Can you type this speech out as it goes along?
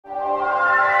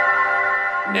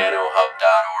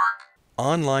nanohub.org.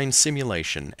 Online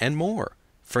simulation and more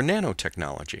for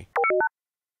nanotechnology.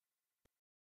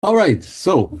 All right,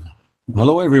 so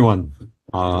hello everyone.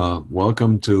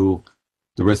 Welcome to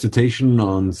the recitation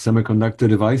on semiconductor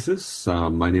devices.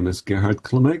 My name is Gerhard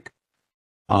Klimeck.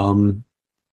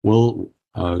 We'll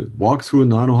walk through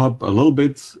NanoHub a little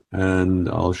bit, and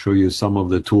I'll show you some of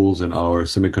the tools in our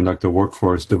semiconductor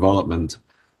workforce development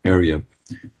area.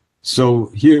 So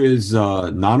here is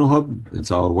NanoHub. It's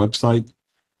our website.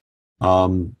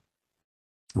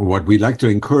 What we like to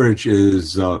encourage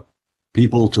is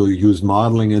people to use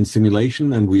modeling and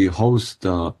simulation, and we host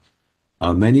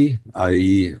many,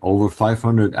 i.e. over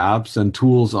 500 apps and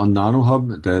tools on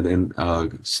NanoHub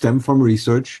that stem from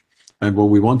research. And what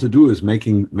we want to do is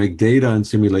make data and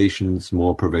simulations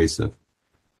more pervasive.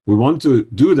 We want to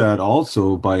do that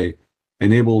also by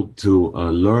enable to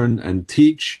learn and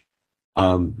teach,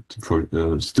 for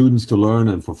students to learn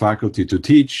and for faculty to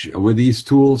teach with these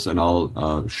tools. And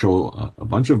I'll show a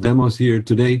bunch of demos here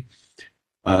today.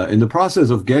 In the process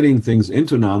of getting things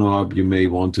into NanoHub, you may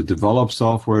want to develop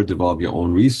software, develop your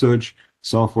own research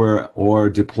software, or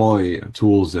deploy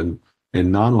tools in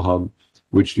NanoHub,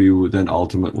 which you then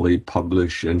ultimately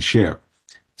publish and share.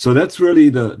 So that's really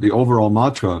the overall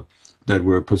mantra that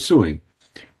we're pursuing.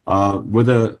 With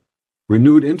a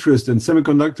renewed interest in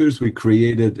semiconductors, we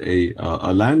created a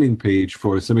landing page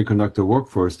for semiconductor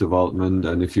workforce development.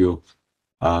 And if you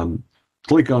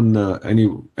click on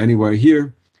anywhere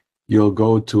here, you'll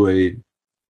go to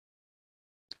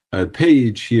a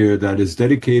page here that is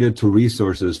dedicated to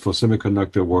resources for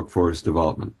semiconductor workforce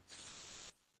development.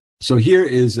 So here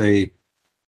is an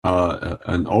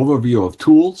overview of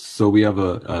tools. So we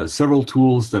have several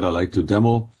tools that I like to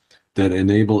demo that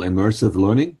enable immersive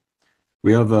learning.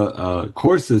 We have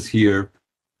courses here,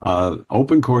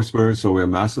 open courseware. So we're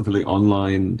massively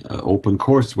online open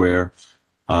courseware,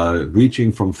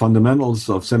 reaching from fundamentals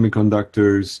of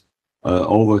semiconductors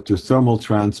over to thermal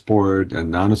transport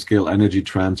and nanoscale energy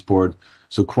transport.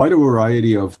 So quite a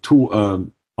variety of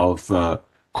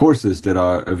courses that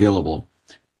are available.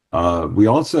 We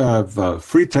also have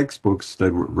free textbooks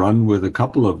that run with a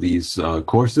couple of these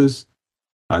courses.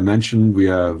 I mentioned we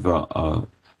have a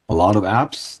lot of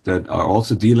apps that are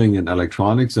also dealing in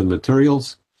electronics and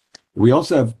materials. We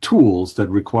also have tools that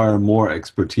require more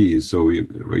expertise. So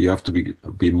you have to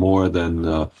be more than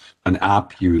an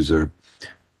app user.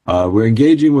 We're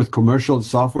engaging with commercial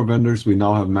software vendors. We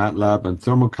now have MATLAB and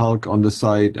Thermocalc on the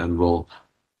site, and we'll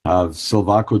have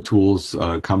Silvaco tools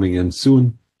coming in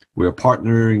soon. We're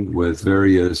partnering with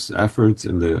various efforts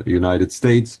in the United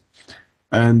States.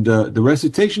 And the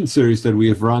recitation series that we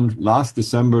have run last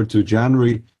December to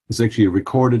January is actually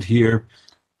recorded here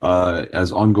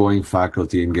as ongoing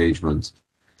faculty engagements.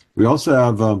 We also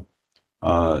have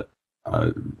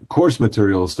course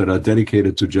materials that are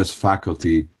dedicated to just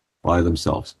faculty by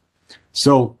themselves.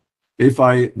 So if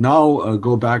I now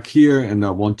go back here and I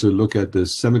want to look at the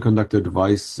semiconductor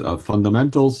device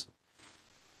fundamentals.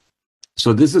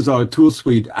 So this is our tool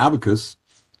suite ABACUS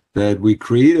that we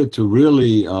created to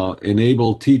really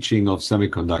enable teaching of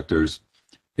semiconductors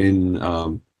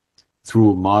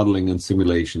through modeling and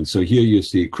simulation. So here you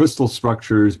see crystal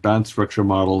structures, band structure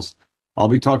models. I'll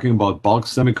be talking about bulk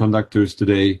semiconductors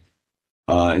today.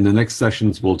 In the next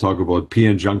sessions, we'll talk about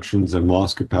PN junctions and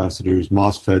MOS capacitors,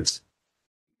 MOSFETs,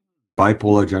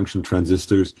 bipolar junction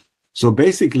transistors. So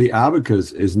basically,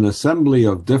 ABACUS is an assembly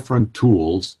of different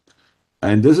tools.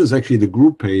 And this is actually the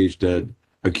group page that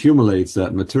accumulates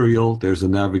that material. There's a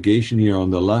navigation here on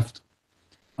the left.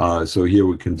 So here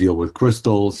we can deal with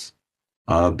crystals,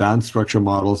 band structure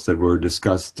models that were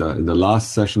discussed in the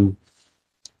last session,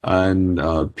 and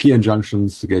PN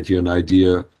junctions to get you an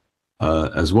idea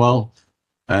as well.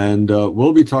 And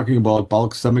we'll be talking about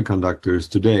bulk semiconductors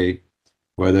today,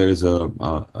 where there's a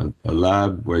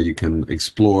lab where you can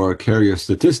explore carrier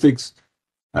statistics.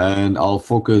 And I'll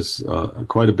focus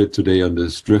quite a bit today on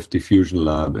this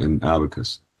Drift-Diffusion-Lab in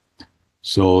ABACUS.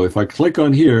 So if I click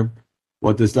on here,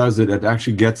 what this does is it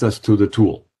actually gets us to the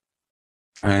tool.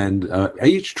 And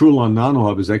each tool on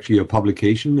NanoHub is actually a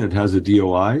publication. It has a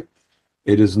DOI.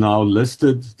 It is now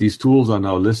listed. These tools are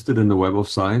now listed in the Web of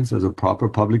Science as a proper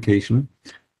publication.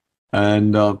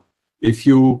 And if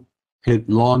you hit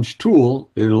Launch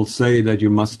Tool, it'll say that you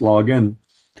must log in.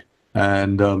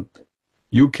 And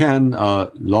you can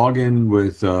log in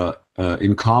with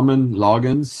in common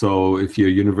logins. So if your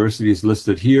university is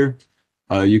listed here,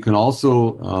 you can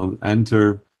also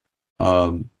enter.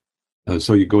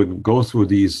 So you go through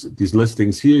these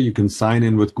listings here. You can sign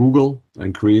in with Google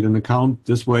and create an account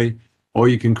this way, or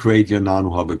you can create your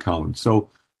NanoHub account. So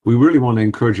we really want to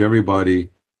encourage everybody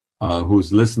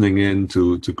who's listening in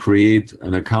to create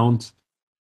an account,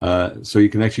 so you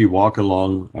can actually walk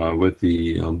along with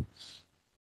the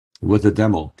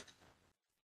demo.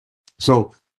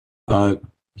 So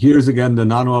here's again the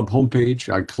NanoHub homepage.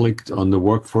 I clicked on the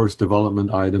workforce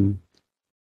development item.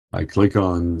 I click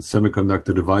on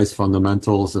semiconductor device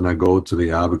fundamentals, and I go to the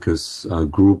ABACUS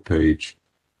group page.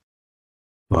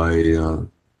 I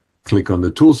click on the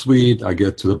tool suite, I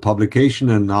get to the publication,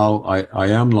 and now I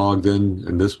am logged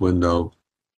in this window.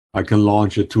 I can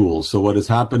launch a tool. So what is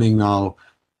happening now,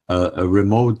 a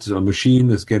remote machine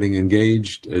is getting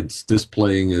engaged. It's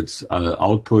displaying its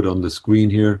output on the screen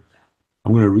here.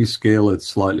 I'm going to rescale it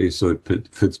slightly so it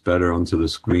fits better onto the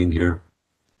screen here.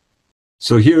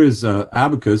 So here is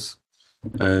ABACUS,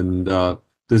 and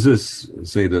this is,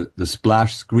 say, the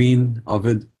splash screen of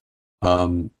it.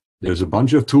 There's a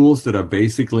bunch of tools that are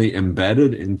basically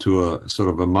embedded into a sort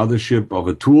of a mothership of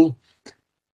a tool.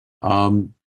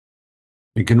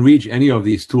 You can reach any of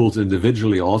these tools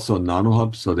individually also in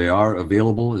NanoHub, so they are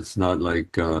available. It's not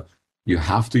like you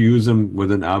have to use them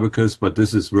within ABACUS, but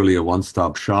this is really a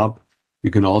one-stop shop.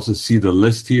 You can also see the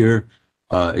list here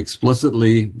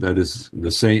explicitly. That is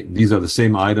the same. These are the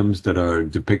same items that are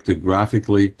depicted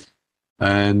graphically.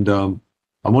 And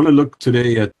I want to look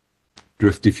today at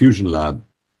Drift-Diffusion-Lab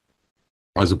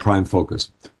as a prime focus.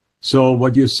 So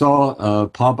what you saw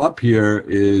pop up here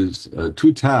is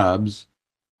two tabs,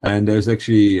 and there's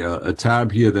actually a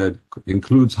tab here that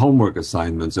includes homework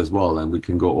assignments as well, and we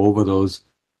can go over those.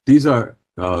 These are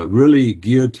really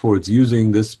geared towards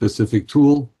using this specific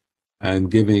tool and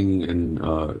giving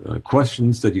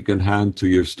questions that you can hand to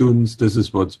your students. This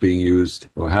is what's being used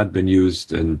or had been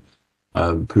used in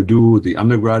Purdue, the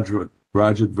undergraduate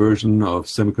version of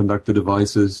semiconductor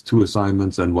devices, 2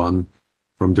 assignments and 1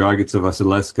 from Dragica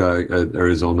Vasileska at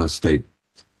Arizona State.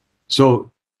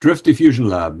 So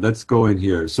Drift-Diffusion-Lab, let's go in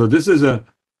here. So this is a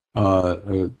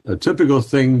typical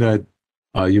thing that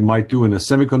you might do in a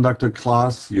semiconductor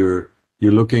class. You're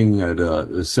looking at a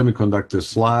semiconductor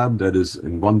slab that is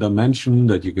in 1 dimension,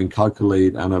 that you can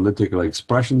calculate analytical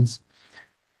expressions.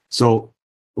 So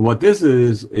what this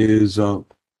is a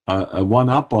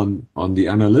one-up on the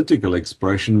analytical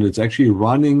expression. It's actually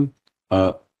running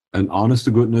an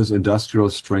honest-to-goodness industrial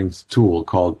strength tool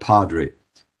called PADRE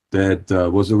that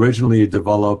was originally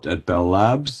developed at Bell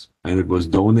Labs, and it was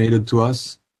donated to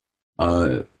us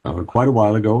quite a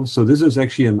while ago. So this is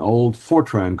actually an old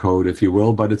Fortran code, if you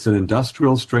will, but it's an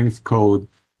industrial strength code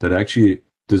that actually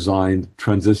designed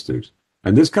transistors.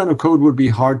 And this kind of code would be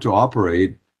hard to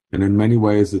operate, and in many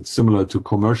ways it's similar to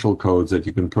commercial codes that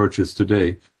you can purchase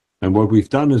today. And what we've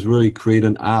done is really create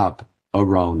an app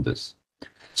around this.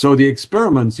 So the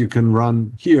experiments you can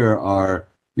run here are,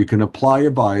 you can apply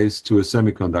a bias to a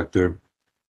semiconductor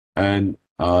and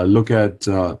look at,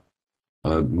 well,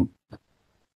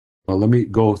 let me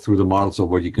go through the models of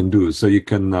what you can do. So you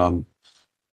can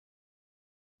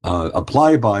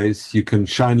apply bias, you can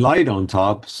shine light on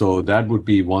top. So that would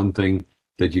be one thing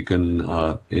that you can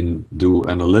do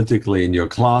analytically in your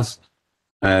class.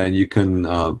 And you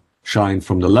can shine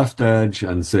from the left edge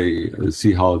and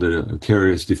see how the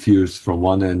carriers diffuse from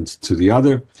one end to the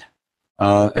other.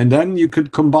 And then you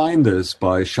could combine this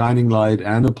by shining light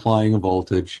and applying a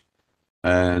voltage,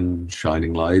 and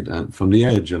shining light from the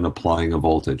edge and applying a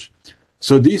voltage.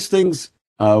 So these things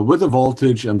with the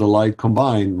voltage and the light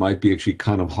combined might be actually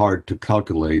kind of hard to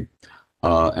calculate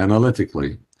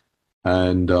analytically.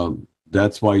 And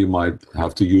that's why you might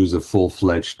have to use a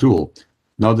full-fledged tool.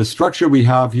 Now the structure we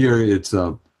have here, it's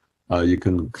you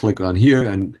can click on here,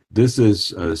 and this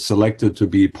is selected to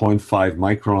be 0.5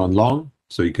 micron long.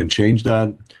 So you can change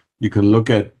that. You can look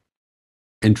at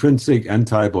intrinsic,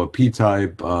 N-type, or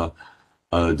P-type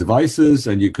devices,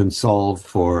 and you can solve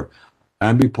for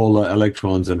ambipolar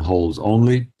electrons and holes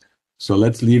only. So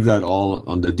let's leave that all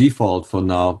on the default for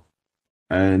now.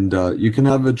 And you can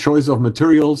have a choice of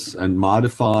materials and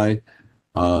modify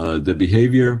the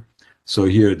behavior. So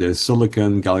here there's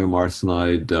silicon, gallium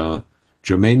arsenide,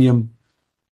 germanium,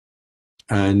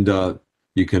 and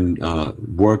you can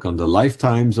work on the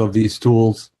lifetimes of these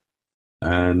tools.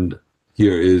 And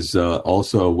here is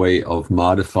also a way of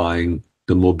modifying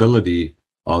the mobility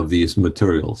of these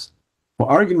materials. For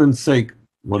argument's sake,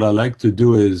 what I like to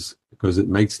do is, because it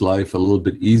makes life a little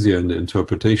bit easier in the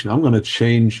interpretation, I'm going to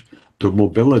change the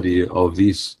mobility of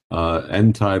these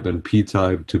N-type and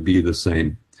P-type to be the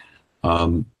same.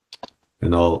 And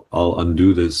I'll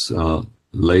undo this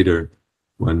later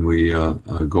when we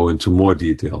go into more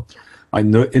detail.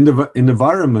 In the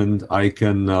environment, I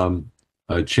can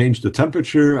change the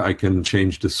temperature, I can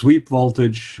change the sweep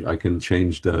voltage, I can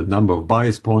change the number of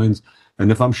bias points,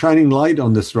 And if I'm shining light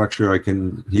on the structure, I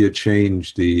can here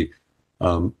change the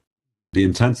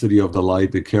intensity of the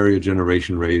light, the carrier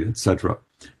generation rate, etc.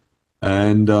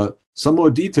 And some more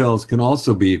details can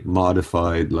also be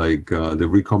modified, like the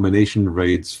recombination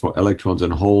rates for electrons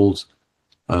and holes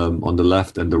on the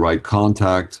left and the right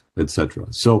contact, etc.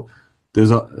 So there's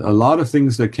a lot of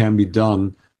things that can be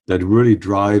done that really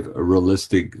drive a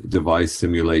realistic device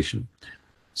simulation.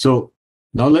 So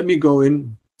now let me go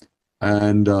in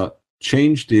and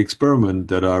change the experiment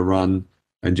that I run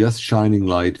and just shining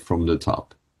light from the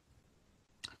top.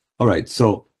 All right,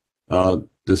 so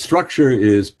the structure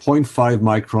is 0.5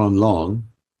 micron long,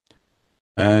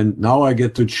 and now I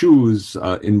get to choose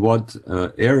in what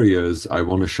areas I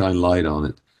want to shine light on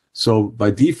it. So by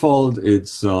default,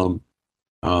 it's lit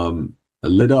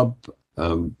up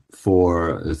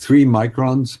for 3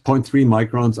 microns, 0.3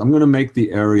 microns. I'm going to make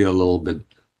the area a little bit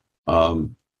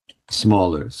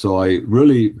smaller. So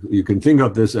you can think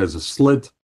of this as a slit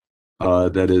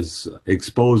that is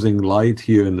exposing light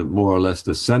here in more or less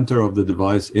the center of the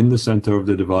device, in the center of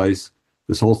the device.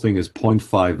 This whole thing is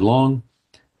 0.5 long,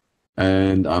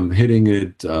 and I'm hitting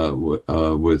it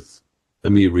with,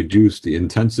 let me reduce the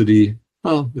intensity.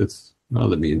 Well,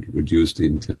 let me reduce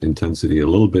the intensity a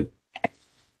little bit.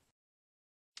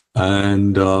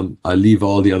 And I leave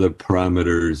all the other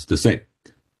parameters the same.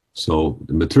 So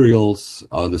the materials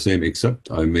are the same, except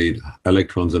I made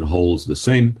electrons and holes the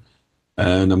same.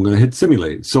 And I'm going to hit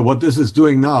simulate. So what this is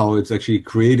doing now, it's actually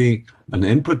creating an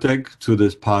input deck to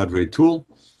this PADRE tool,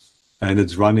 and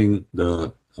it's running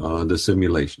the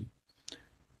simulation.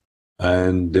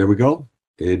 And there we go.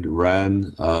 It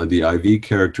ran the IV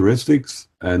characteristics,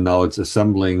 and now it's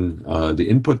assembling the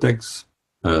input decks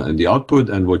and the output.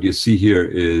 And what you see here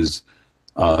is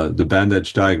the band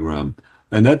edge diagram.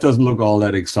 And that doesn't look all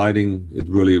that exciting. It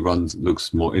really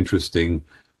looks more interesting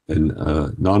in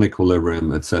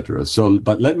non-equilibrium, etc. So,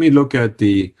 but let me look at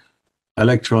the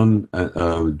electron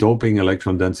doping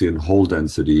electron density and hole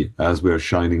density as we're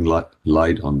shining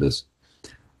light on this.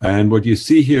 And what you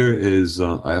see here is,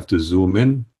 I have to zoom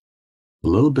in a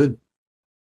little bit,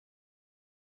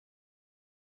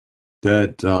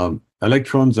 that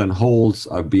electrons and holes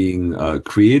are being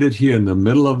created here in the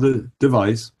middle of the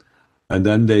device, and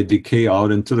then they decay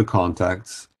out into the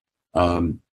contacts.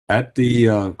 At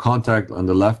the contact on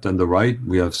the left and the right,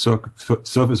 we have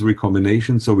surface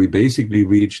recombination, so we basically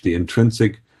reach the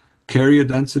intrinsic carrier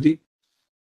density.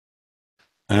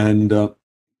 And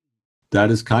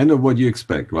that is kind of what you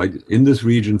expect, right? In this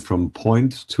region from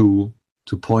 0.2 to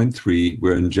 0.3,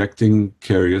 we're injecting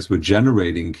carriers, we're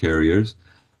generating carriers,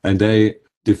 and they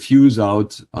diffuse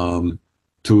out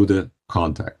to the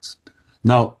contacts.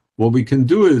 Now, what we can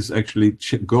do is actually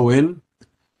go in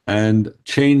and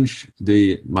change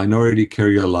the minority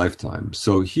carrier lifetime.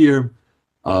 So here,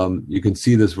 you can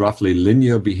see this roughly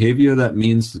linear behavior. That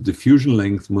means the diffusion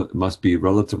length must be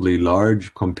relatively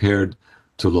large compared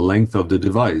to the length of the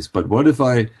device. But what if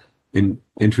I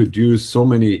introduce so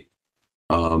many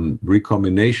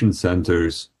recombination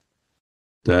centers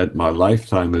that my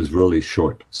lifetime is really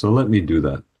short? So let me do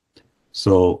that.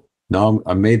 So now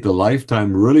I made the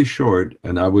lifetime really short,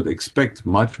 and I would expect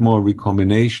much more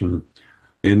recombination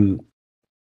in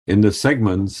the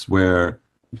segments where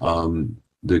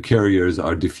the carriers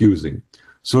are diffusing.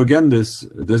 So again, this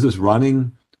is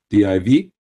running the IV,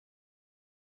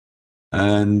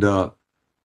 and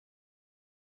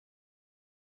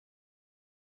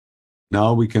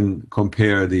now we can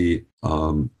compare the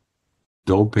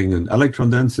doping and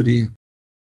electron density.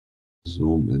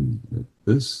 Zoom in like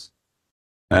this,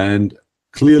 and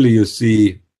clearly you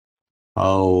see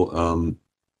how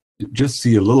just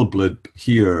see a little blip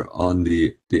here on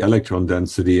the electron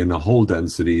density and the hole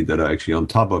density that are actually on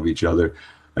top of each other,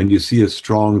 and you see a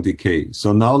strong decay.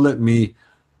 So now let me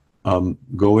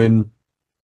go in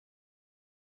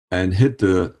and hit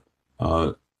the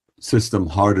system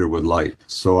harder with light.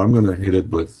 So I'm going to hit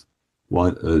it with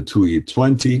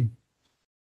 2E20,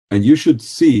 and you should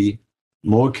see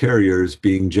more carriers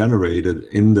being generated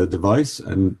in the device,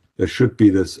 and there should be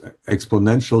this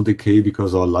exponential decay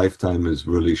because our lifetime is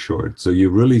really short. So you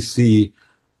really see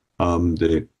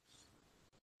either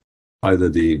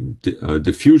the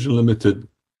diffusion limited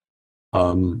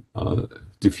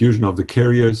diffusion of the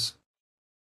carriers,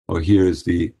 or here is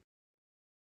the,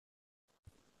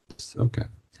 okay.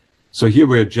 So here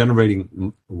we're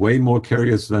generating way more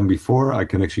carriers than before. I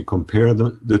can actually compare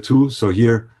the two. So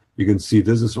here you can see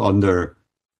this is under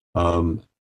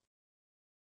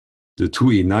the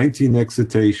 2E19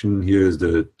 excitation. Here's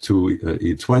the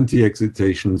 2E20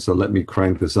 excitation. So let me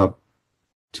crank this up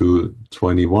to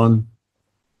 21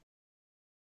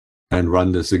 and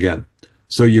run this again.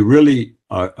 So you really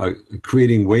are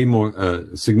creating way more,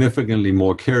 significantly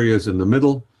more carriers in the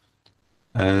middle.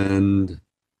 And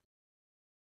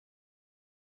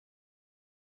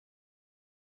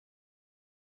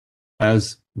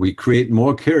as we create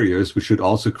more carriers, we should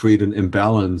also create an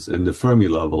imbalance in the Fermi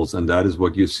levels, and that is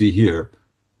what you see here.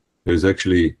 There's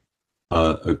actually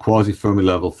a quasi-Fermi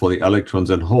level for the electrons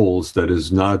and holes that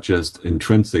is not just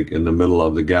intrinsic in the middle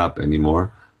of the gap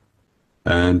anymore.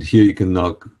 And here you can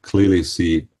now clearly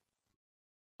see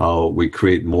how we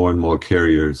create more and more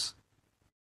carriers.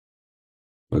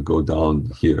 I'll go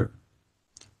down here.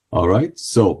 All right,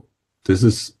 so this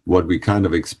is what we kind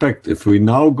of expect. If we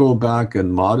now go back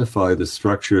and modify the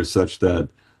structure such that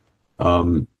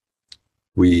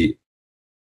we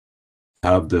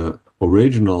have the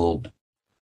original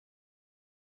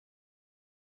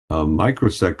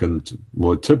microsecond,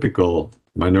 more typical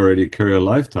minority carrier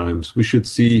lifetimes, we should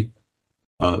see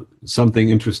something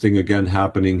interesting again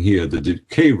happening here. The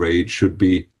decay rate should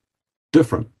be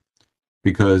different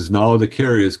because now the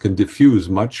carriers can diffuse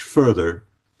much further,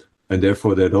 and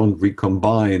therefore they don't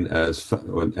recombine as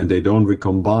fast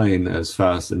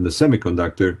in the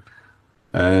semiconductor,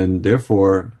 and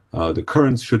therefore the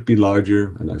currents should be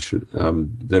larger,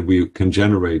 and that we can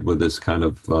generate with this kind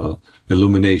of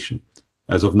illumination.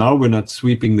 As of now, we're not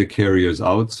sweeping the carriers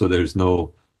out, so there's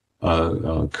no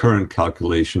current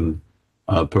calculation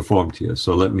performed here.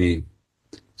 So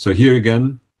here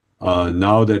again,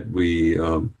 now that we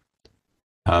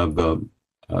have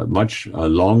much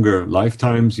longer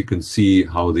lifetimes, you can see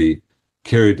how the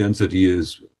carrier density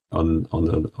is on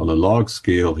a log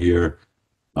scale here,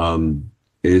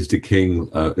 is decaying.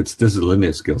 This is a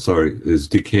linear scale, sorry, is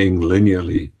decaying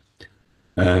linearly.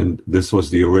 And this was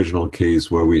the original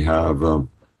case where we have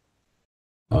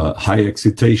high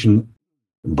excitation,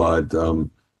 but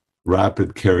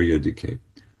rapid carrier decay.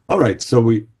 All right, so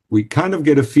we kind of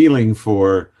get a feeling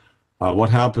for what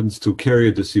happens to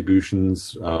carrier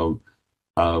distributions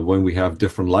when we have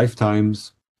different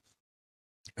lifetimes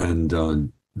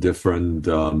and different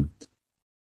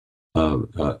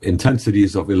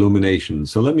intensities of illumination.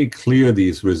 So let me clear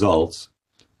these results,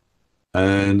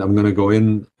 and I'm going to go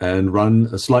in and run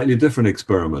a slightly different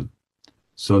experiment.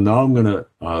 So now I'm going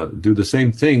to do the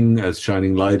same thing as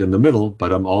shining light in the middle,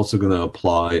 but I'm also going to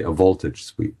apply a voltage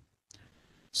sweep.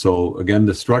 So again,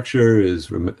 the structure is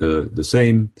the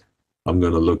same. I'm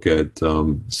going to look at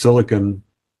silicon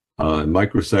in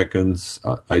microseconds.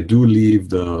 I do leave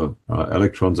the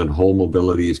electrons and hole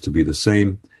mobilities to be the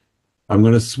same. I'm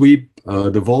going to sweep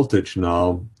the voltage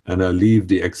now, and I leave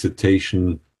the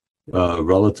excitation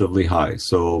relatively high.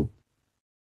 So,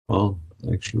 well,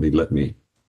 actually, let me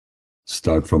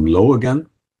start from low again.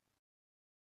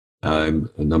 And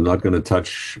I'm not going to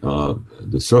touch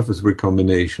the surface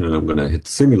recombination, and I'm going to hit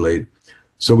simulate.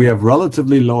 So we have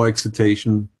relatively low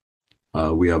excitation.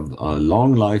 We have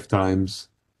long lifetimes,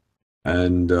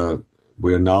 and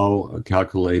we're now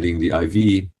calculating the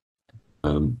IV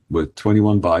with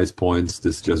 21 bias points.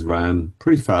 This just ran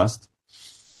pretty fast,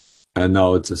 and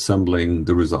now it's assembling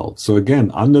the results. So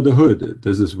again, under the hood,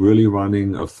 this is really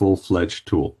running a full-fledged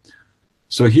tool.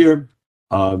 So here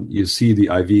you see the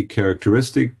IV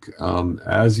characteristic.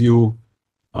 As you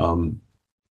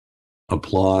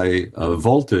apply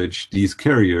voltage, these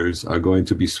carriers are going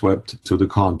to be swept to the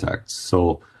contacts.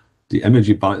 So the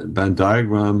energy band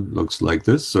diagram looks like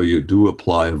this. So you do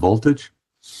apply a voltage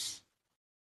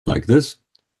like this.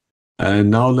 And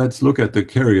now let's look at the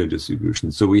carrier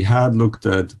distribution. So we had looked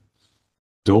at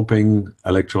doping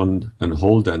electron and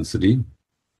hole density.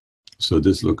 So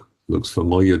this looks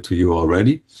familiar to you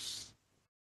already.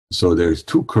 So there's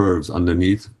two curves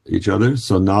underneath each other.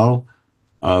 So now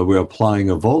we're applying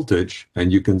a voltage,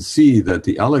 and you can see that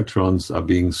the electrons are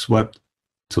being swept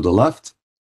to the left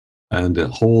and the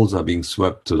holes are being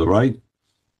swept to the right.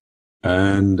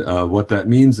 And what that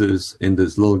means is, in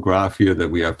this little graph here that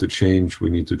we have to change, we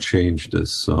need to change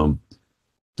this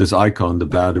this icon, the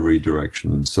battery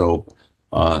direction. So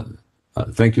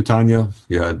thank you, Tanya.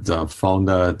 You had found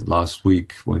that last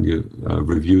week when you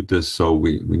reviewed this. So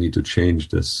we need to change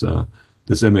this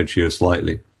this image here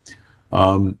slightly.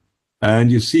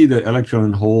 And you see the electron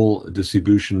and hole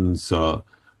distributions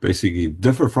basically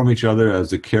differ from each other as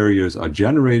the carriers are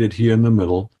generated here in the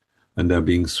middle, and they're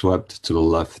being swept to the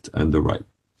left and the right.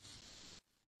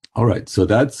 All right, so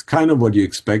that's kind of what you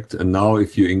expect. And now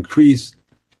if you increase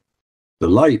the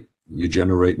light, you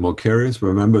generate more carriers.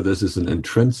 Remember, this is an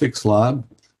intrinsic slab.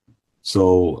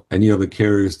 So any of the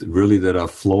carriers that are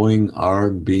flowing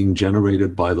are being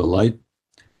generated by the light.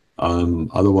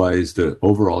 Otherwise, the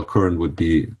overall current would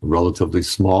be relatively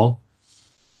small.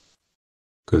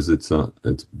 because it's an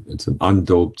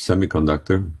undoped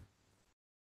semiconductor.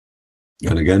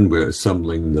 And again, we're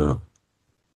assembling the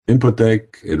input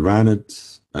deck. It ran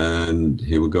it, and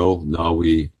here we go. Now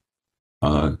we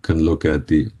can look at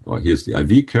here's the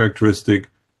IV characteristic.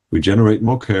 We generate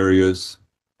more carriers,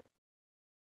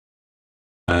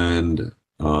 and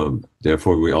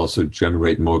therefore we also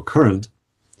generate more current,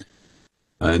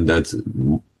 and that's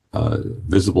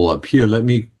visible up here. Let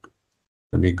me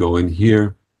go in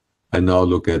here and now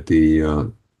look at the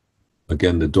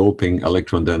again the doping,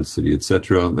 electron density,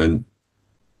 etc. And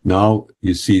now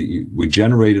you see we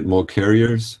generated more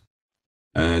carriers,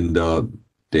 and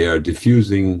they are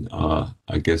diffusing.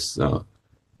 I guess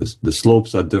the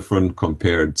slopes are different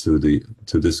compared to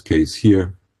this case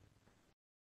here,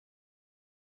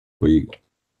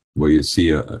 where you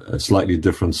see a slightly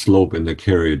different slope in the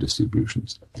carrier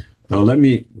distributions. Now let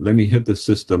me hit the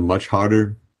system much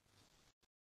harder.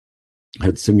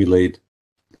 Hit simulate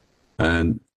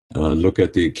and look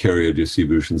at the carrier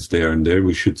distributions there, and there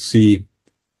we should see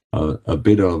a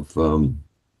bit of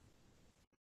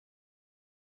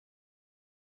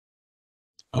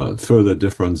further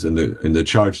difference in the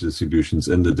charge distributions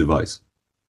in the device.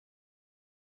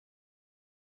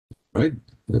 Right,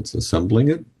 that's assembling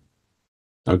it.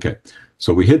 Okay,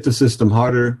 so we hit the system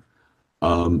harder.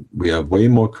 We have way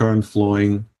more current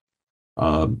flowing.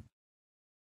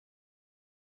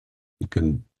 You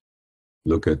can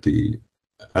look at the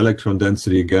electron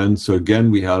density again. So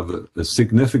again, we have a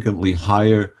significantly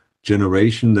higher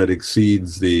generation that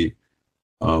exceeds the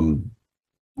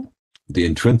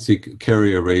intrinsic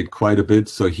carrier rate quite a bit.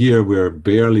 So here we're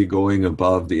barely going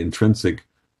above the intrinsic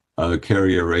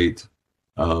carrier rate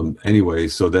anyway.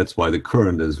 So that's why the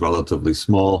current is relatively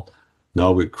small.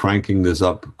 Now we're cranking this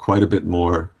up quite a bit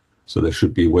more. So there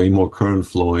should be way more current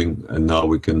flowing. And now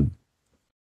we can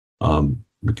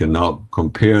now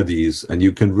compare these, and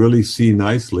you can really see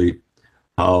nicely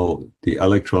how the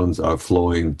electrons are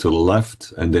flowing to the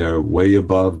left, and they're way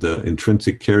above the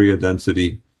intrinsic carrier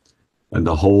density, and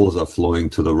the holes are flowing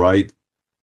to the right.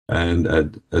 And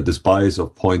at this bias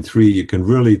of 0.3, you can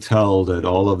really tell that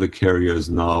all of the carriers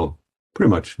now, pretty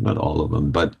much, not all of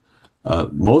them, but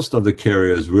most of the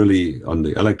carriers really on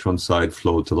the electron side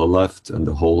flow to the left, and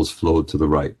the holes flow to the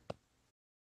right.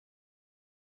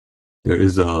 There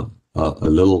is a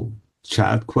little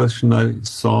chat question I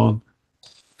saw.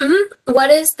 What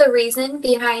is the reason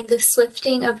behind the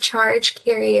swifting of charge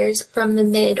carriers from the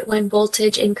mid when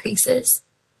voltage increases?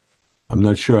 I'm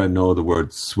not sure I know the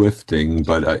word swifting,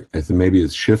 but I think maybe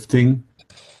it's shifting.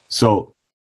 So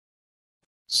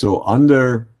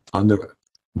under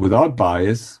without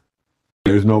bias,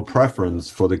 there's no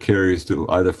preference for the carriers to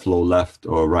either flow left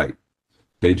or right.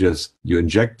 You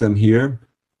inject them here,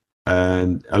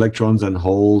 and electrons and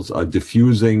holes are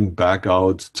diffusing back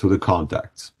out to the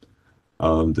contacts.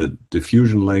 The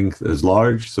diffusion length is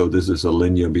large, so this is a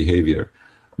linear behavior.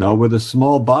 Now with a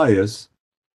small bias,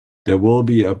 there will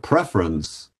be a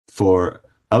preference for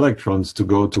electrons to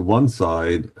go to one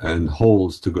side and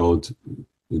holes to go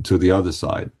to the other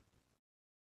side.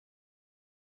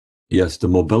 Yes, the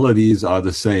mobilities are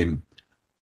the same.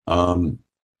 Oh,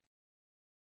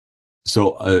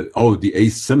 the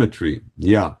asymmetry,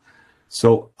 yeah.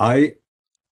 So I'm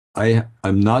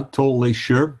not totally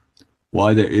sure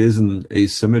why there is an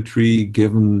asymmetry,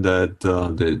 given that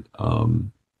the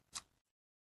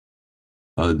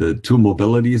two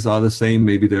mobilities are the same.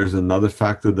 Maybe there's another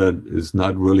factor that is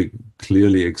not really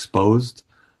clearly exposed.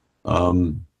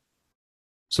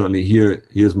 Certainly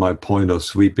here's my point of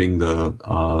sweeping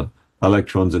the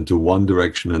electrons into one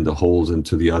direction and the holes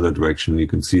into the other direction. You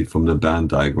can see it from the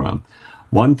band diagram.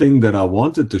 One thing that I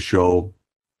wanted to show,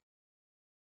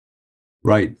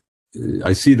 right,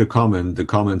 I see the comment. The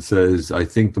comment says, I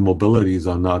think the mobilities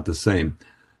are not the same.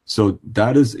 So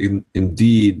that is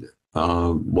indeed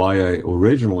why I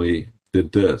originally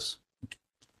did this.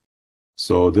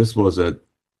 So this was at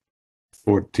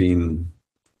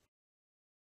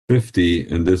 1450,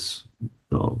 and this,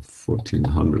 no,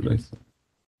 1400, I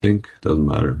think, doesn't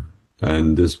matter.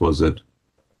 And this was at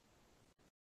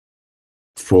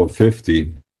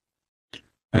 450.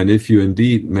 And if you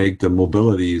indeed make the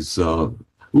mobilities,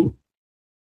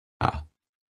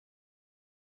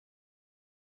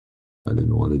 I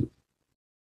didn't want to.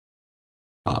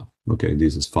 Okay,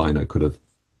 this is fine. I could have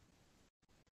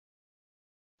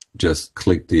just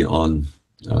clicked the on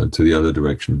to the other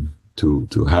direction to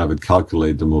have it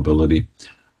calculate the mobility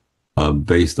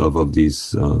based off of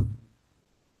these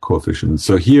coefficients.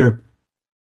 So here,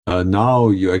 now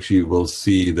you actually will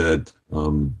see that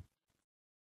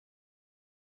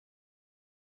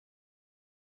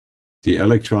the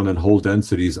electron and hole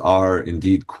densities are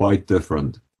indeed quite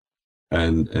different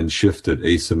and shifted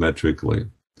asymmetrically.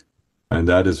 And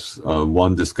that is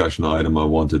one discussion item I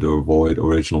wanted to avoid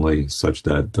originally, such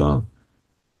that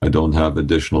I don't have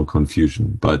additional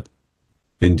confusion. But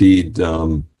indeed,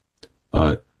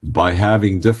 by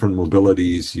having different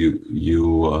mobilities,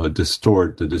 you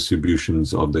distort the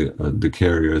distributions of the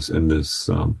carriers in this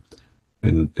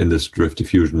drift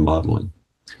diffusion modeling.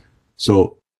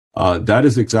 So that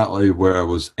is exactly where I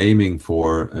was aiming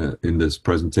for in this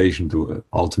presentation, to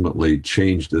ultimately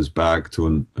change this back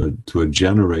to a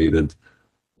generated,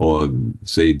 or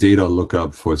say, data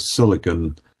lookup for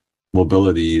silicon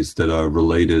mobilities that are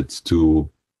related to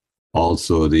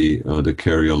also the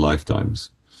carrier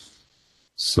lifetimes.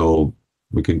 So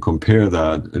we can compare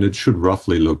that, and it should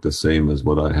roughly look the same as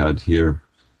what I had here.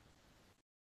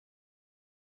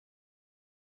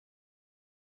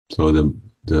 So the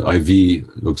IV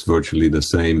looks virtually the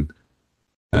same,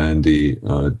 and the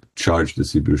charge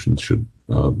distribution should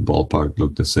ballpark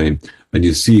look the same. And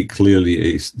you see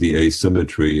clearly the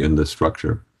asymmetry in the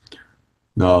structure.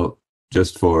 Now,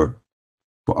 just for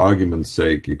argument's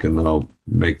sake, you can now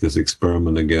make this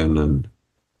experiment again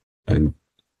and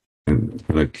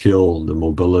kind of kill the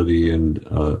mobility and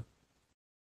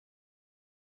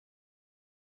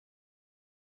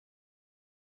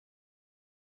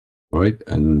right.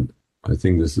 And I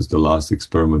think this is the last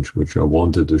experiment which I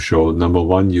wanted to show. Number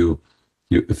one, you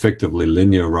effectively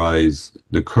linearize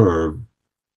the curve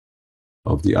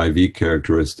of the IV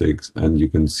characteristics, and you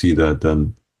can see that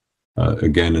then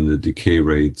again in the decay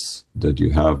rates that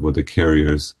you have with the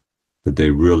carriers, that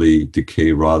they really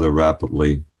decay rather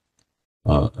rapidly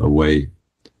away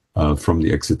from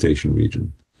the excitation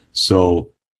region. So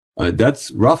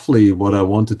that's roughly what I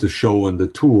wanted to show in the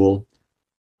tool.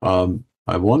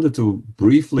 I wanted to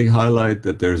briefly highlight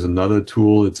that there's another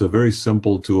tool. It's a very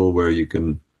simple tool where you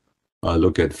can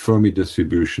look at Fermi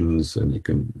distributions, and you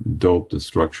can dope the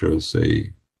structure,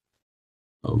 say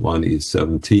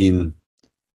 1e17.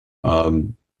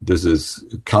 This is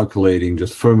calculating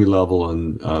just Fermi level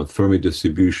and Fermi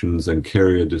distributions and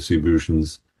carrier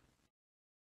distributions.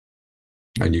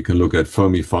 And you can look at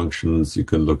Fermi functions. You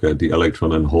can look at the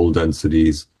electron and hole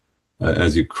densities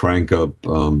as you crank up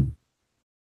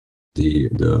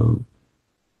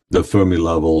the Fermi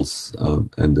levels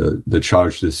and the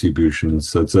charge distributions.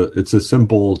 So it's a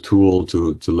simple tool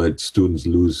to let students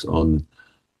loose on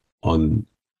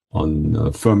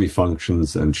Fermi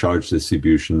functions and charge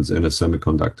distributions in a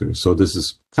semiconductor. So this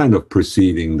is kind of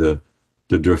preceding the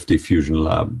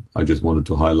Drift-Diffusion-Lab. I just wanted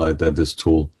to highlight that this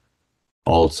tool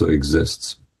also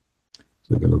exists.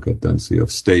 So you can look at density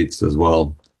of states as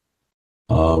well.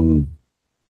 And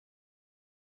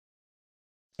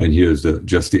here's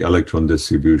just the electron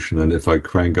distribution. And if I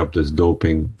crank up this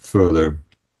doping further,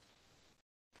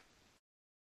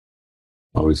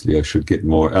 obviously I should get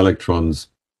more electrons,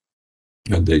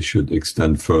 and they should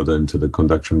extend further into the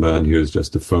conduction band. Here's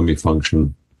just the Fermi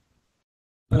function.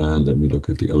 And let me look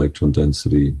at the electron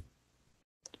density.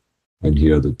 And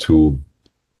here are the two.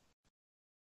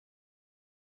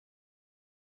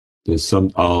 There's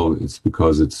some, oh, it's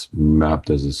because it's mapped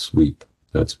as a sweep.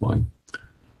 That's why.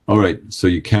 All right, so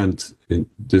you can't, in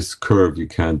this curve, you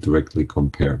can't directly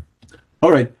compare.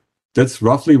 All right, that's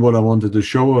roughly what I wanted to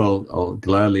show. I'll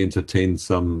gladly entertain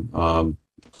some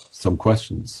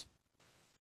questions.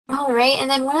 All right, and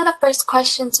then one of the first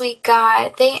questions we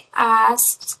got, they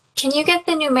asked, can you get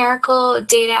the numerical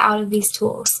data out of these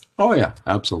tools? Oh yeah,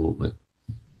 absolutely.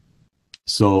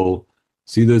 So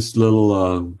see this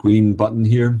little green button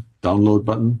here, download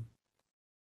button?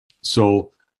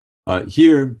 So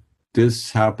here,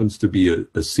 this happens to be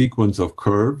a sequence of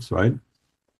curves, right?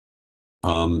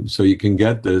 So you can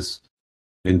get this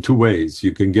in two ways.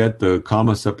 You can get the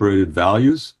comma-separated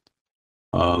values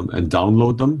and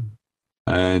download them.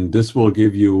 And this will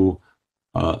give you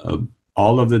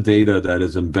all of the data that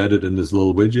is embedded in this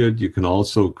little widget. You can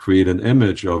also create an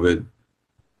image of it.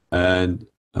 And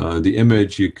the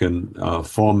image you can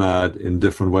format in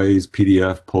different ways: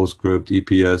 PDF, PostScript,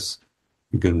 EPS.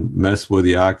 You can mess with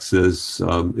the axis.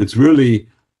 It's really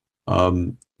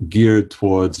geared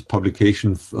towards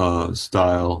publication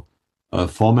style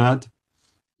format.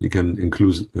 You can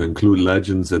include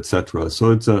legends, etc.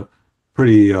 So it's a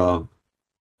pretty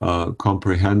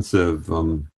comprehensive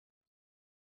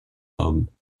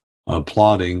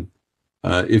plotting.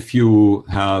 If you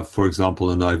have, for example,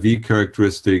 an IV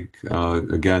characteristic,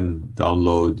 again,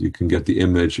 download, you can get the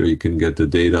image or you can get the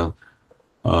data.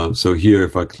 So here,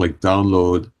 if I click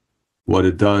download, what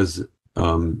it does,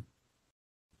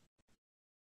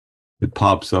 it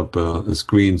pops up a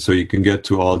screen so you can get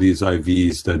to all these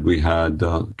IVs that we had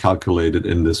calculated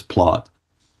in this plot.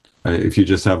 If you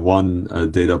just have one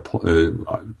data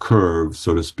curve,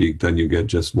 so to speak, then you get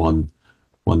just one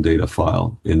data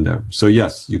file in there. So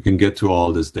yes, you can get to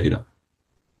all this data.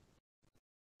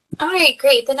 All right,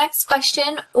 great. The next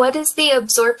question, what is the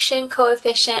absorption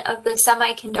coefficient of the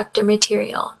semiconductor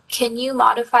material? Can you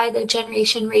modify the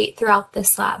generation rate throughout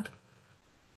this lab?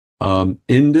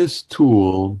 In this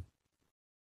tool,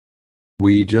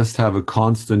 we just have a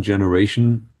constant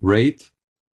generation rate,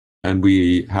 and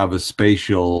we have a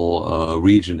spatial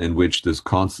region in which this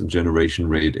constant generation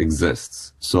rate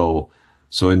exists. So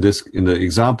in the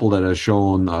example that I've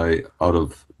shown, out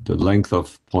of the length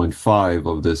of 0.5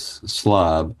 of this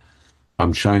slab,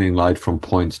 I'm shining light from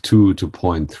 0.2 to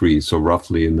 0.3, so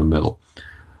roughly in the middle.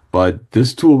 But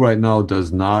this tool right now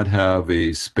does not have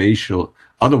a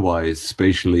otherwise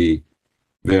spatially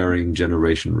varying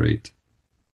generation rate.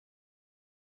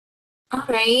 All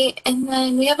right, and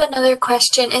then we have another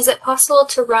question. Is it possible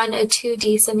to run a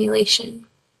 2D simulation?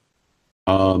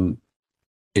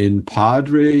 In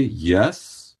PADRE,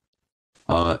 yes.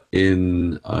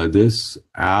 In this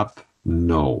app,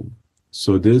 no.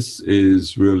 So this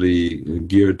is really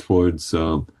geared towards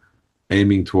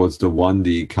aiming towards the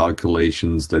 1D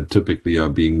calculations that typically are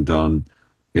being done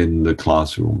in the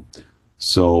classroom.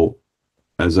 So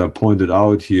as I pointed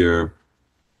out here,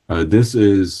 this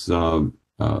is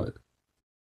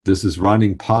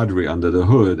running PADRE under the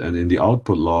hood, and in the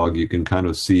output log, you can kind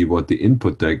of see what the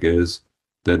input deck is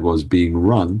that was being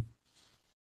run.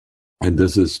 And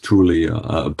this is truly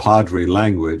a PADRE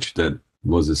language that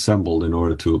was assembled in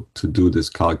order to do this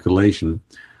calculation.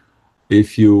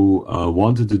 If you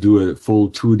wanted to do a full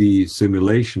 2D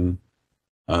simulation,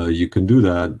 you can do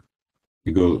that.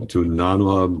 You go to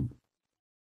Nano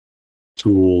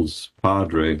Tools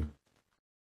PADRE,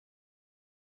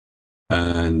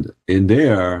 and in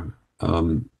there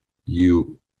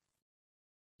you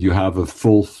have a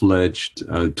full-fledged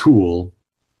tool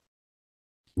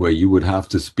where you would have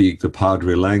to speak the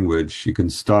PADRE language. You can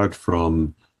start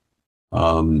from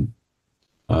some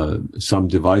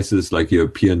devices like your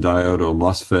PN diode or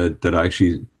MOSFET that are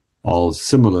actually all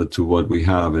similar to what we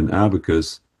have in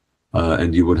ABACUS,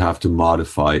 and you would have to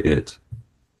modify it.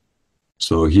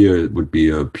 So here it would be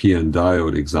a PN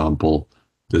diode example.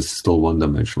 This is still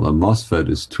one-dimensional. A MOSFET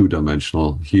is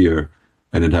two-dimensional here,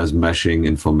 and it has meshing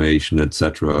information,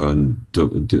 etc., and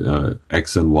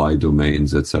X and Y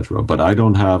domains, etc. But I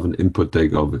don't have an input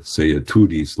deck of, say, a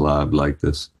 2D slab like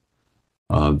this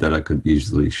that I could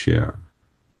easily share.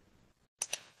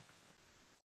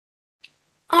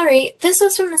 All right, this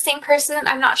was from the same person.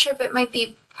 I'm not sure if it might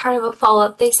be part of a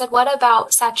follow-up. They said, what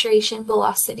about saturation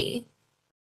velocity?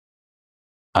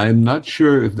 I'm not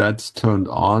sure if that's turned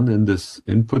on in this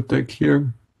input deck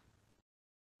here.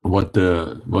 What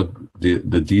the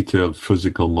detailed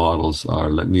physical models are.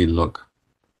 Let me look.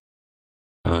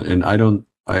 And I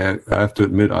have to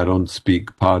admit, I don't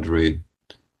speak PADRE,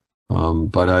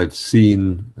 but I've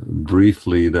seen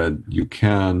briefly that you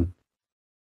can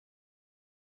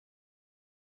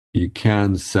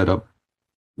set up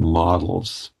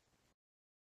models.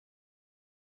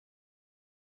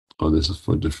 Oh, this is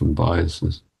for different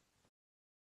biases.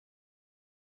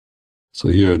 So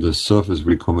here are the surface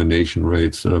recombination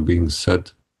rates that are being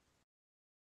set.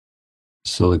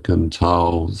 Silicon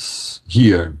taus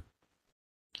here.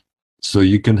 So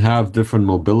you can have different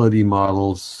mobility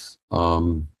models.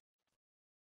 And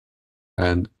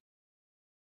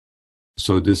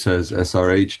so this has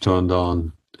SRH turned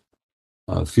on.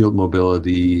 Field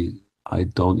mobility, I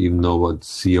don't even know what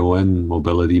CON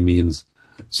mobility means.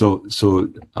 So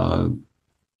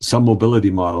some mobility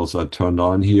models are turned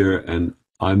on here, and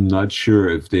I'm not sure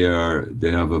if they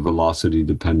have a velocity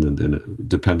dependence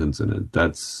in it.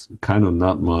 That's kind of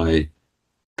not my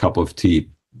cup of tea.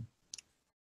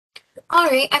 All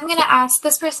right, I'm going to ask,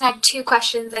 this person had two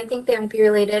questions. I think they might be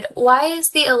related. Why is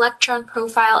the electron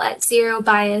profile at zero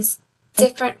bias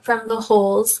different from the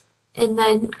holes? And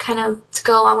then kind of to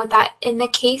go along with that, in the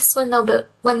case when the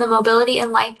mobility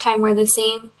and lifetime were the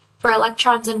same for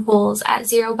electrons and holes at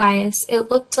zero bias,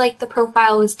 it looked like the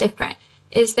profile was different.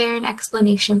 Is there an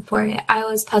explanation for it? I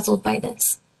was puzzled by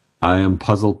this. I am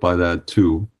puzzled by that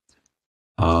too.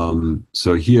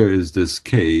 So here is this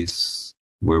case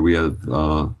where we have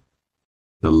the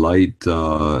light,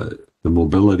 the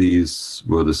mobilities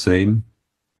were the same,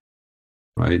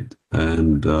 right?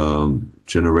 And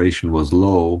generation was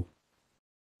low.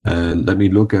 And let me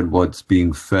look at what's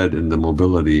being fed in the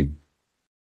mobility.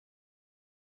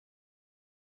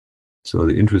 So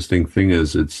the interesting thing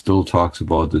is it still talks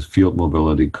about this field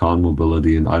mobility, Kahn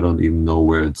mobility, and I don't even know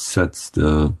where it sets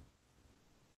the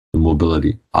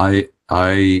mobility. I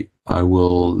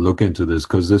will look into this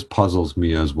because this puzzles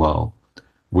me as well.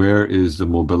 Where is the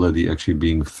mobility actually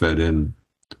being fed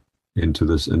into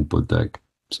this input deck?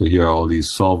 So here are all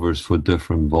these solvers for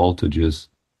different voltages.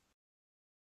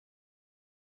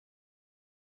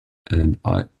 And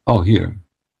here.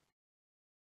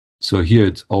 So here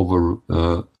it's over,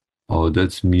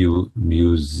 that's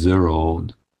mu zero.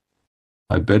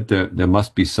 I bet there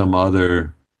must be some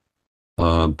other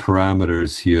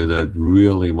parameters here that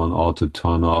really one ought to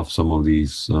turn off some of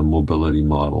these mobility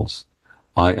models.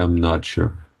 I am not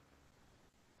sure.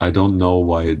 I don't know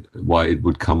why it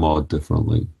would come out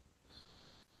differently.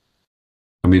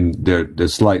 I mean, they're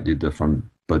slightly different,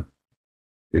 but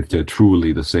if they're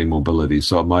truly the same mobility.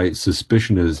 So my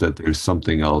suspicion is that there's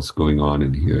something else going on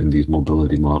in here in these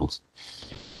mobility models.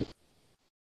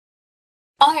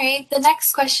 All right, the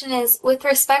next question is, with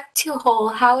respect to hole,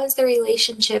 how is the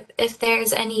relationship, if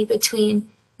there's any,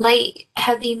 between light,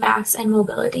 heavy mass, and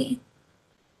mobility?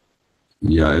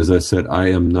 Yeah, as I said, I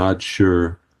am not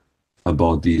sure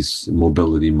about these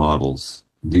mobility models.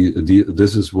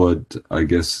 This is what, I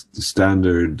guess, the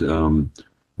standard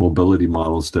mobility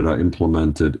models that are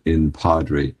implemented in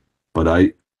PADRE. But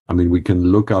I mean, we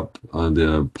can look up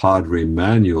the PADRE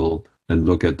manual and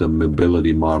look at the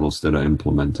mobility models that are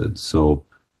implemented. So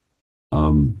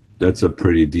that's a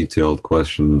pretty detailed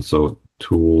question. So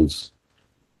tools,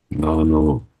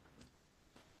 nano,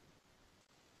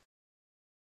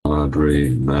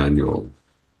 PADRE manual.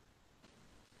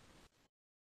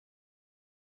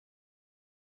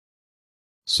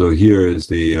 So here is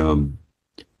the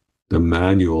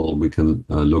manual we can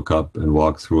look up and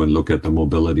walk through and look at the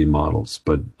mobility models,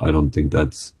 but I don't think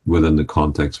that's within the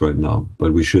context right now.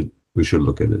 But we should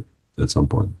look at it at some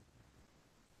point.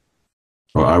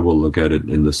 Or I will look at it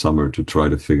in the summer to try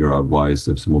to figure out why is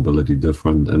this mobility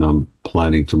different. And I'm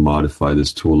planning to modify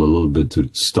this tool a little bit to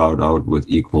start out with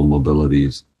equal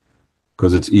mobilities,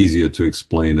 because it's easier to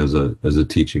explain as a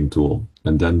teaching tool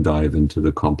and then dive into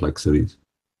the complexities.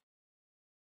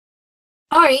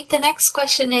 All right, the next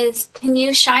question is, can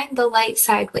you shine the light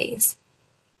sideways?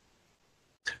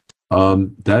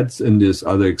 That's in this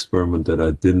other experiment that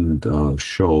I didn't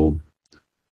show.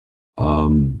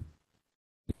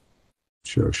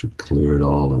 Sure, I should clear it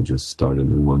all and just start a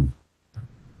new one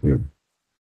here.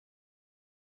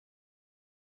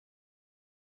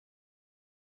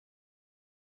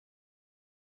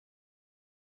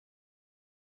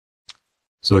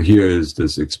 So here is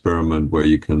this experiment where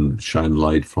you can shine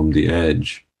light from the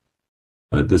edge.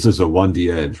 This is a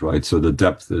 1D edge, right? So the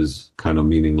depth is kind of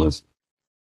meaningless.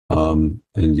 And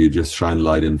you just shine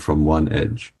light in from one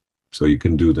edge. So you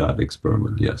can do that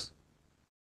experiment, yes.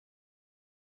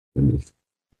 And if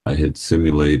I hit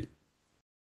simulate,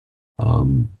 I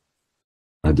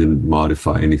didn't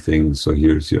modify anything. So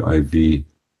here's your IV.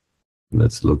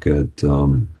 Let's look at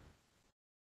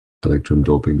electron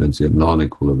doping density at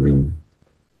non-equilibrium.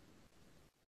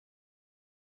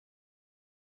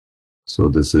 So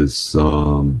this is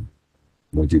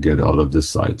what you get out of this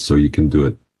side. So you can do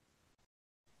it.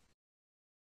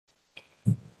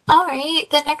 All right,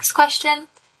 the next question,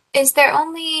 is there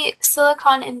only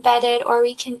silicon embedded, or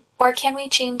can we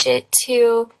change it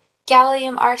to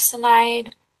gallium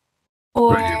arsenide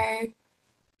or right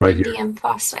indium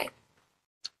phosphide?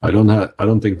 I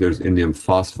don't think there's indium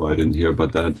phosphide in here,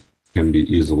 but that can be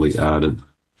easily added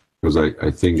because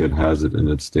I think it has it in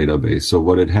its database. So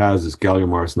what it has is gallium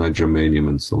arsenide, germanium,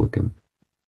 and silicon.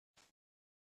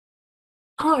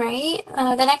 All right,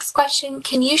 the next question,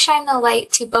 can you shine the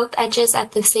light to both edges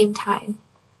at the same time?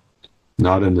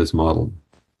 Not in this model.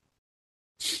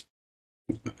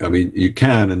 I mean, you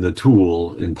can in the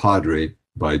tool in PADRE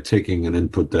by taking an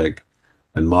input deck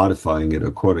and modifying it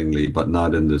accordingly, but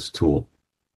not in this tool.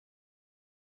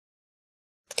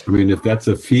 I mean, if that's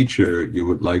a feature you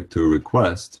would like to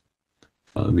request,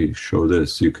 let me show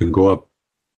this. You can go up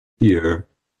here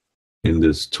in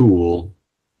this tool,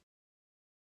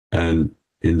 and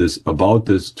in this about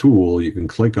this tool, you can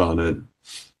click on it,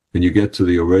 and you get to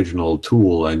the original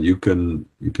tool, and you can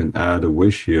add a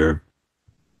wish here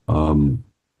that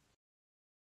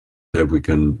we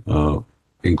can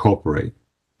incorporate.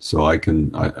 So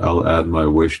I'll add my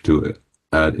wish to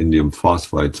add indium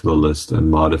phosphide to the list and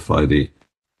modify the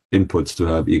inputs to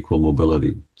have equal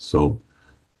mobility. So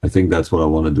I think that's what I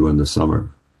want to do in the summer.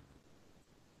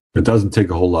 It doesn't take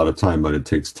a whole lot of time, but it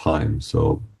takes time.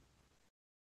 So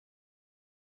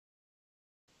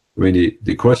I mean,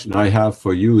 the question I have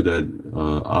for you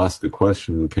that asked the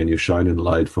question, can you shine in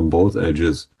light from both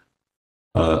edges?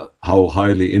 how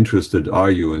highly interested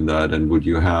are you in that, and would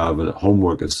you have a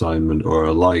homework assignment or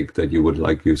a like that you would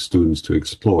like your students to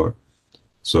explore?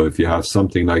 So if you have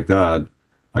something like that,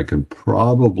 I can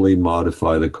probably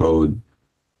modify the code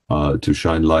to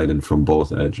shine light in from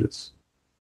both edges.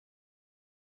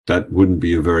 That wouldn't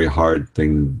be a very hard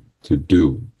thing to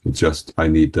do. It's just I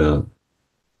need the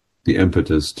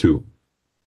impetus too.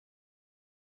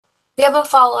 We have a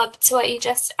follow-up to what you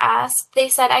just asked. They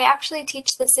said, I actually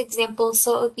teach this example,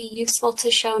 so it would be useful to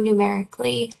show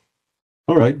numerically.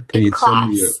 All right. Can you class.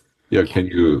 send me yeah,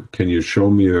 can you show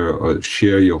me or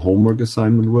share your homework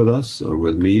assignment with us or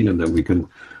with me, and then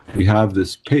we have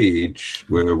this page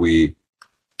where we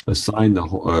assign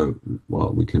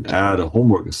well, we can add a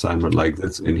homework assignment like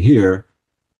this in here,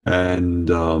 and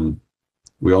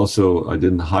we also, I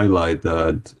didn't highlight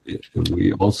that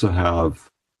we also have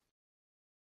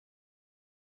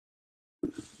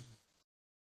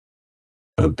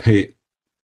a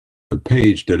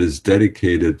page that is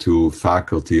dedicated to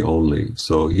faculty only.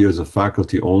 So here's a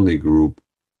faculty only group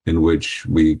in which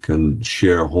we can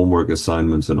share homework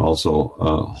assignments and also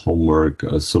homework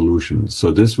solutions.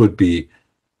 So this would be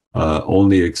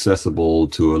only accessible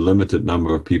to a limited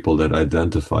number of people that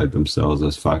identified themselves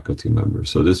as faculty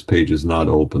members. So this page is not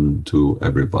open to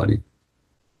everybody.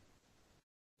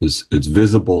 It's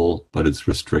visible, but it's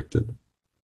restricted.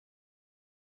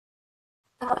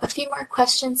 A few more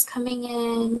questions coming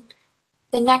in.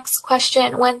 The next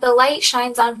question, when the light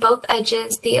shines on both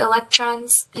edges, the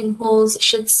electrons and holes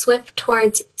should swift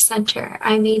towards center.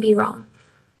 I may be wrong.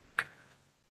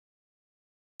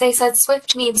 They said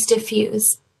swift means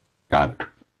diffuse. Got it.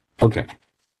 Okay.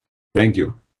 Thank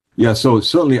you. Yeah, so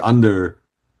certainly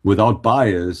without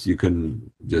bias, you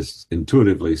can just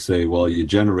intuitively say, well, you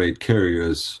generate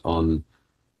carriers on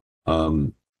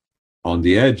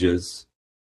the edges.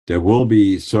 There will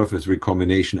be surface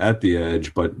recombination at the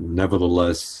edge, but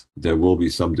nevertheless, there will be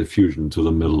some diffusion to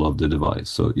the middle of the device.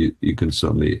 So you can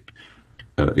certainly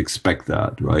expect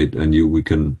that, right? And we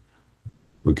can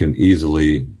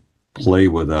easily play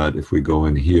with that if we go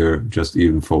in here, just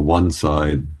even for one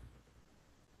side.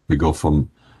 We go from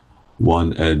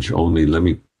one edge only. Let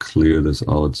me clear this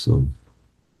out. So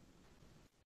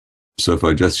if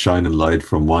I just shine a light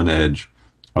from one edge,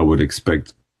 I would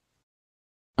expect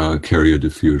carrier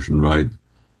diffusion, right?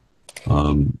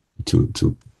 To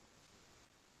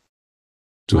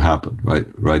happen, right?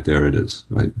 Right there it is,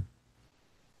 right?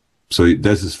 So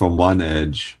this is from one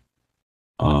edge,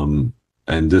 and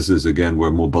this is again where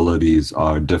mobilities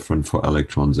are different for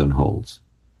electrons and holes.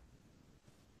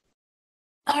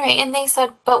 All right, and they said,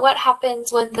 but what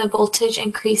happens when the voltage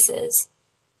increases?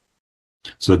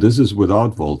 So this is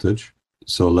without voltage.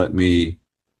 So let me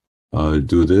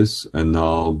do this and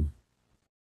now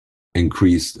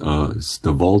increase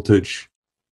the voltage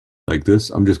like this.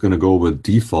 I'm just going to go with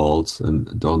defaults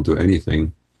and don't do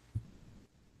anything.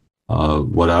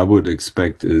 What I would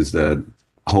expect is that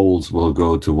holes will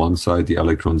go to one side, the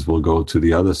electrons will go to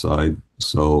the other side.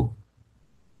 So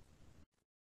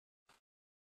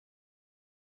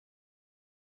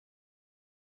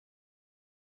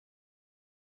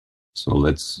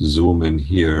let's zoom in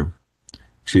here.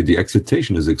 Actually, the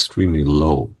excitation is extremely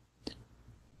low.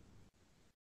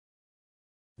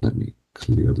 Let me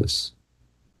clear this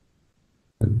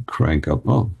and crank up.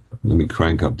 Oh, let me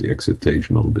crank up the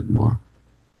excitation a little bit more.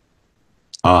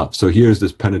 So here's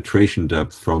this penetration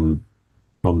depth from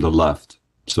the left.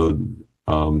 So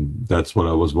that's what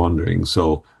I was wondering.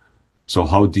 So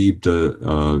how deep do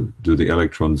the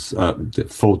electrons, the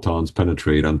photons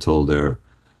penetrate until they're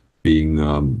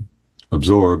being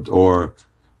absorbed? Or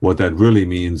what that really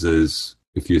means is,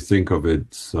 if you think of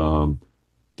it,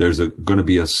 there's going to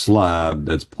be a slab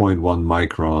that's 0.1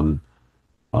 micron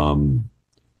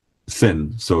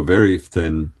thin, so very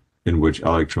thin, in which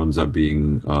electrons are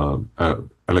being,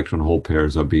 electron hole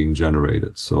pairs are being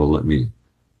generated. So let me,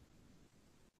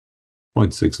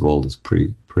 0.6 volt is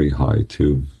pretty high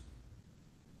too.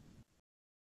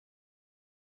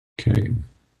 Okay,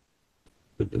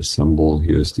 assemble,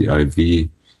 here's the IV.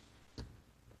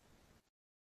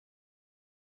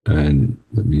 And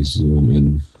let me zoom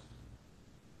in.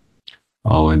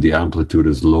 Oh, and the amplitude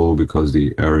is low because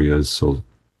the area is so,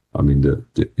 I mean, the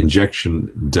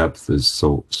injection depth is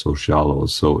so shallow.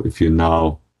 So if you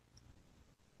now,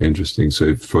 interesting, so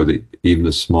if for even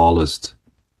the smallest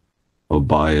of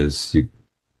bias, you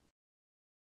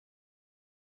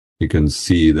can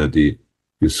see that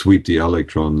you sweep the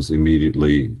electrons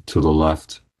immediately to the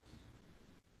left,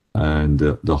 and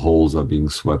the holes are being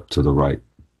swept to the right.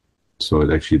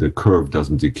 So actually the curve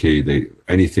doesn't decay.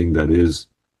 Anything that is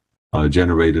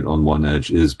generated on one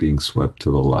edge is being swept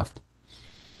to the left.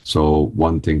 So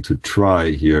one thing to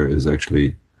try here is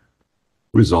actually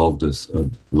resolve this a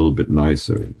little bit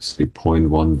nicer. Say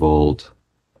 0.1 volt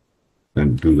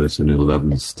and do this in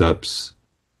 11 steps.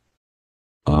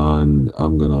 And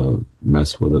I'm going to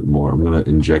mess with it more. I'm going to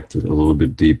inject it a little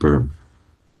bit deeper.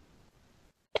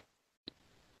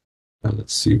 And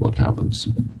let's see what happens.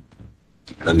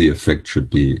 And the effect should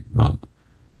be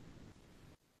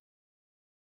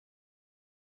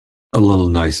a little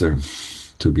nicer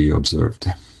to be observed.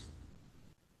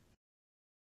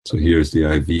 So here's the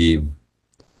IV.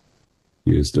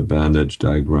 Here's the bandage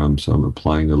diagram. So I'm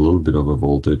applying a little bit of a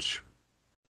voltage.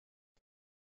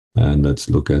 And let's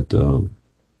look at the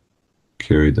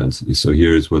carrier density. So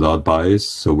here is without bias.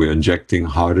 So we're injecting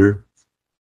harder.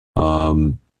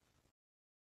 Holes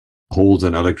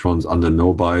and electrons under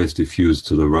no bias diffuse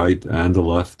to the right and the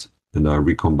left and are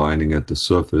recombining at the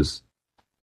surface.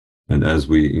 And as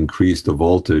we increase the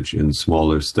voltage in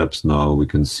smaller steps now, we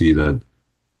can see that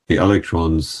the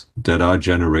electrons that are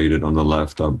generated on the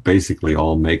left are basically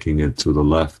all making it to the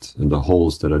left, and the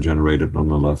holes that are generated on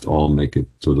the left all make it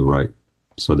to the right.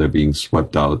 So they're being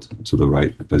swept out to the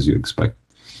right, as you expect.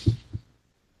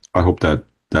 I hope that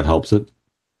helps it.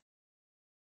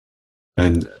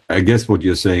 And I guess what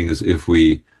you're saying is if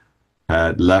we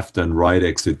had left and right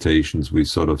excitations, we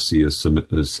sort of see a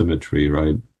symmetry,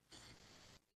 right?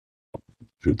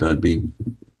 Should that be?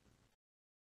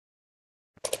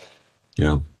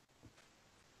 Yeah.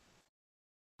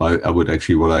 I would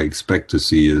actually, what I expect to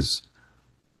see is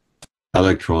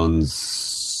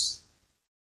electrons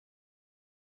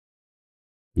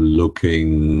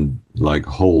looking like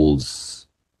holes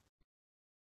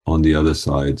on the other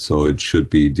side. So it should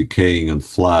be decaying and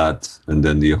flat, and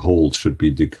then the hole should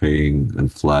be decaying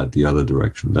and flat the other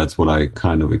direction. That's what I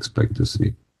kind of expect to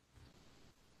see.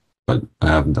 But I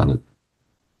haven't done it.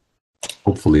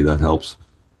 Hopefully that helps.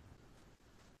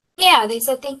 Yeah, they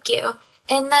said thank you.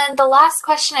 And then the last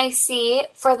question I see,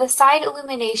 for the side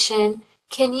illumination,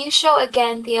 can you show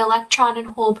again the electron and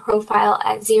hole profile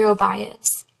at zero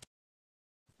bias?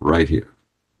 Right here.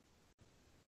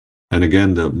 And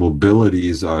again, the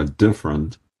mobilities are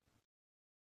different.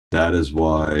 That is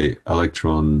why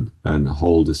electron and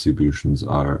hole distributions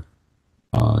are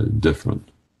different.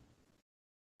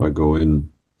 If I go in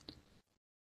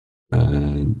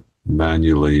and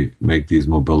manually make these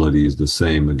mobilities the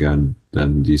same again,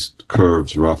 then these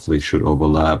curves roughly should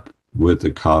overlap, with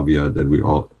the caveat that we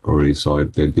already saw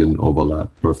it. They didn't overlap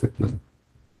perfectly.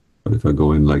 But if I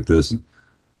go in like this,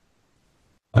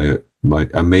 I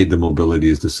made the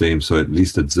mobilities the same, so at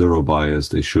least at zero bias,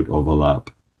 they should overlap.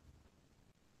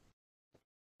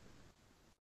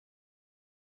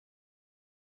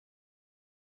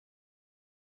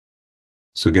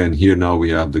 So again, here now we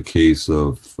have the case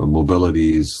of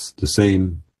mobilities the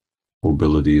same,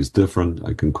 mobility is different.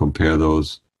 I can compare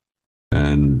those,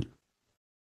 and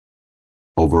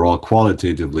overall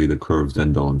qualitatively, the curves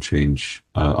then don't change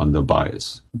under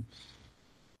bias.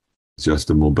 It's just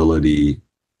the mobility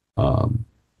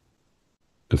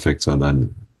effects are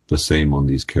then the same on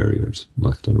these carriers,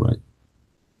 left and right.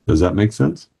 Does that make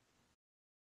sense?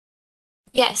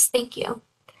 Yes, thank you.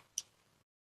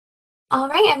 All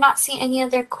right, I'm not seeing any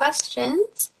other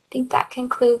questions. I think that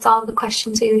concludes all the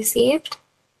questions we received.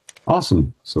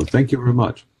 Awesome. So thank you very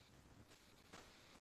much.